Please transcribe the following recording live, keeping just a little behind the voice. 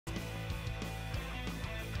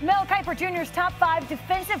Mel Kiper Jr.'s top 5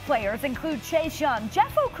 defensive players include Chase Young,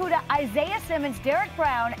 Jeff Okudah, Isaiah Simmons, Derek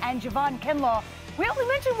Brown, and Javon Kinlaw. We only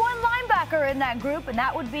mentioned one linebacker in that group, and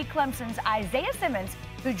that would be Clemson's Isaiah Simmons,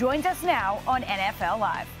 who joins us now on NFL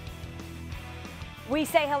Live. We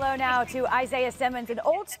say hello now to Isaiah Simmons, and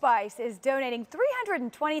Old Spice is donating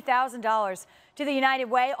 $320,000 to the United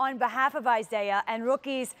Way on behalf of Isaiah and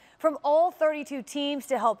rookies from all 32 teams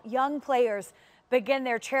to help young players begin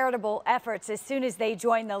their charitable efforts as soon as they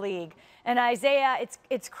join the league. And Isaiah,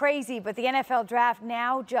 it's crazy, but the NFL draft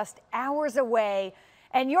now just hours away.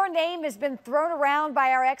 And your name has been thrown around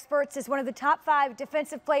by our experts as one of the top 5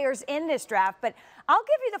 defensive players in this draft. But I'll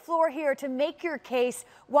give you the floor here to make your case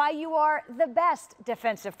why you are the best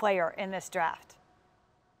defensive player in this draft.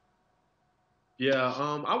 Yeah,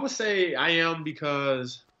 I would say I am,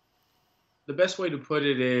 because the best way to put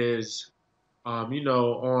it is, you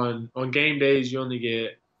know, on game days, you only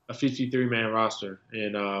get a 53-man roster.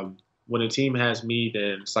 And when a team has me,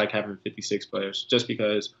 then it's like having 56 players, just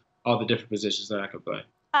because all the different positions that I could play.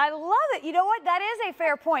 I love it. You know what? That is a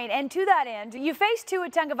fair point. And to that end, you faced Tua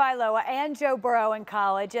Tagovailoa and Joe Burrow in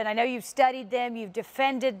college, and I know you've studied them, you've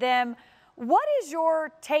defended them. What is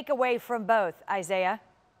your takeaway from both, Isaiah?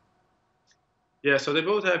 Yeah, so they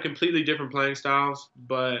both have completely different playing styles,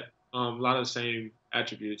 but a lot of the same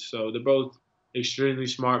attributes. So they're both extremely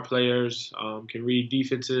smart players, can read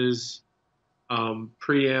defenses,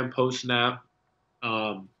 pre and post snap.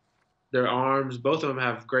 Their arms, both of them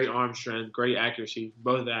have great arm strength, great accuracy.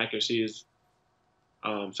 Both of the accuracy is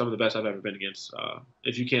some of the best I've ever been against.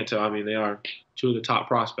 If you can't tell, I mean, they are 2 of the top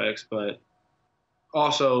prospects. But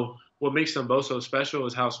also, what makes them both so special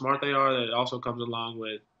is how smart they are. That also comes along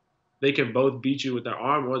with they can both beat you with their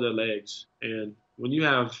arm or their legs. And when you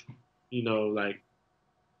have, you know, like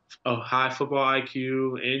a high football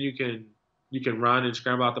IQ, and you can run and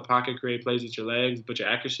scramble out the pocket, create plays with your legs, but your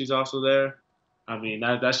accuracy is also there. I mean,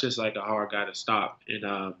 that's just like a hard guy to stop.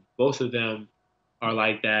 And both of them are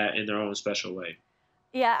like that in their own special way.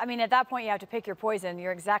 Yeah, I mean, at that point, you have to pick your poison.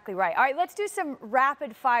 You're exactly right. All right, let's do some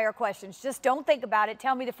rapid-fire questions. Just don't think about it.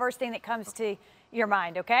 Tell me the first thing that comes to your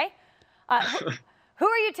mind, okay? Who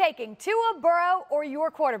are you taking, Tua, Burrow, or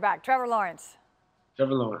your quarterback, Trevor Lawrence?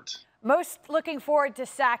 Trevor Lawrence. Most looking forward to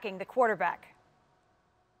sacking the quarterback?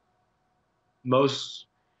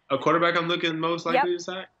 A quarterback I'm looking most likely to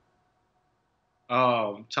sack?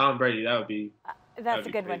 Tom Brady, that would be. That's a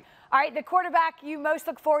good one. All right, the quarterback you most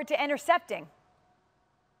look forward to intercepting?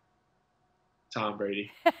 Tom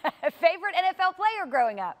Brady. Favorite NFL player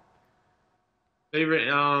growing up? Favorite,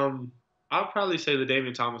 I'll probably say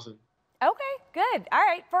LaDainian Tomlinson. Okay, good. All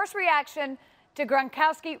right, first reaction to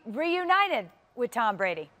Gronkowski reunited with Tom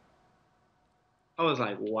Brady? I was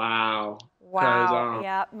like, wow. Wow,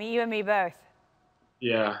 yeah, you and me both.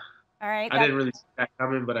 Yeah. All right. I didn't really see that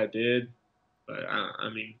coming, but I did. But, I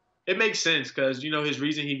mean, it makes sense because, you know, his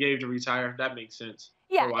reason he gave to retire, that makes sense.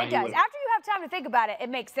 Yeah, it does. After you have time to think about it, it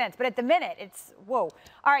makes sense. But at the minute, it's whoa.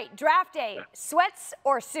 All right, draft day, sweats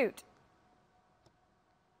or suit?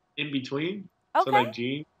 In between. Okay. So, like,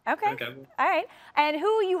 jeans. Okay. All right. And who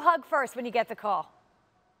will you hug first when you get the call?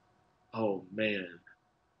 Oh, man.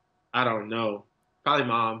 I don't know. Probably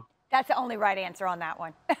Mom. That's the only right answer on that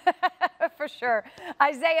one. For sure.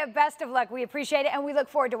 Isaiah, best of luck. We appreciate it, and we look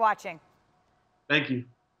forward to watching. Thank you.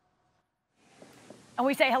 And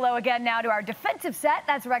we say hello again now to our defensive set.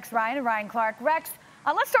 That's Rex Ryan and Ryan Clark. Rex,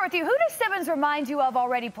 let's start with you. Who does Simmons remind you of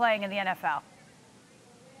already playing in the NFL?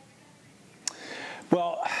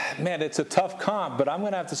 Well, man, it's a tough comp, but I'm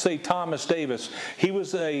going to have to say Thomas Davis. He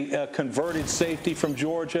was a converted safety from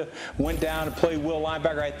Georgia, went down and played will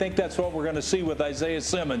linebacker. I think that's what we're going to see with Isaiah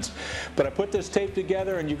Simmons. But I put this tape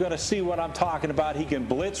together, and you're going to see what I'm talking about. He can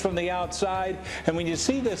blitz from the outside, and when you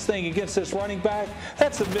see this thing against this running back,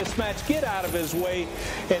 that's a mismatch. Get out of his way,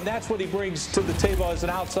 and that's what he brings to the table as an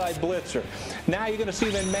outside blitzer. Now you're going to see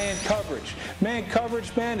him in man coverage. Man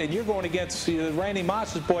coverage, man, and you're going against Randy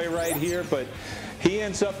Moss's boy right here, but he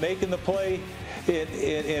ends up making the play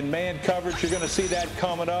in man coverage. You're going to see that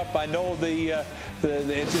coming up. I know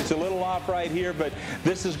it's a little off right here, but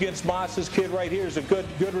this is against Moss's kid right here. Is a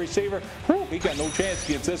good receiver. Whew, he got no chance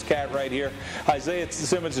against this cat right here. Isaiah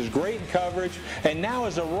Simmons is great in coverage, and now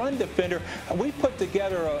as a run defender, we put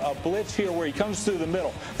together a blitz here where he comes through the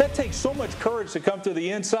middle. That takes so much courage to come to the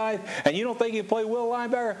inside, and you don't think he can play will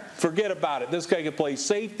linebacker? Forget about it. This guy can play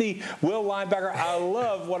safety, will linebacker. I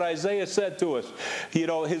love what Isaiah said to us. You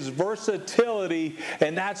know, his versatility,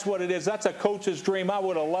 and that's what it is. That's a coach's dream. I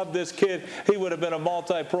would have loved this kid. He would have been a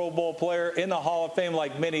multi-Pro Bowl player in the Hall of Fame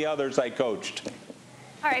like many others I coached.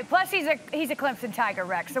 All right, plus he's a Clemson Tiger,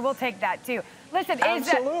 Rex, so we'll take that too. Listen,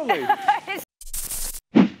 absolutely.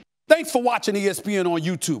 Thanks for watching ESPN on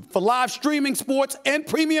YouTube. For live streaming, sports, and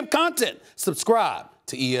premium content, subscribe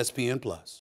to ESPN+.